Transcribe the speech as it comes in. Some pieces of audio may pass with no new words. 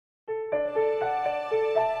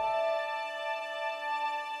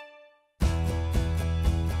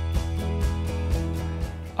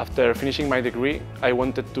After finishing my degree, I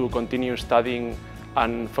wanted to continue studying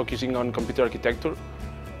and focusing on computer architecture,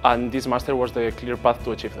 and this master was the clear path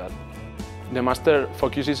to achieve that. The master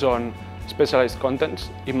focuses on specialized contents,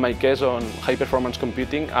 in my case on high-performance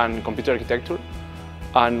computing and computer architecture.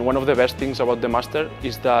 And one of the best things about the master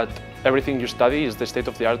is that everything you study is the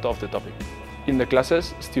state-of-the-art of the topic. In the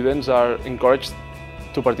classes, students are encouraged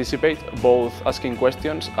to participate, both asking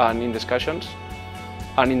questions and in discussions.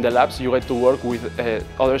 And in the labs, you get to work with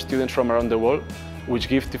other students from around the world, which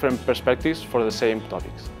give different perspectives for the same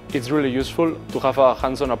topics. It's really useful to have a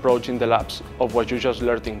hands-on approach in the labs of what you just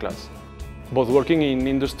learned in class. Both working in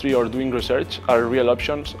industry or doing research are real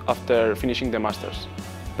options after finishing the masters.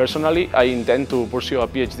 Personally, I intend to pursue a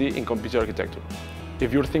PhD in computer architecture.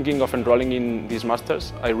 If you're thinking of enrolling in these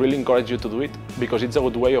masters, I really encourage you to do it because it's a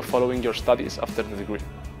good way of following your studies after the degree.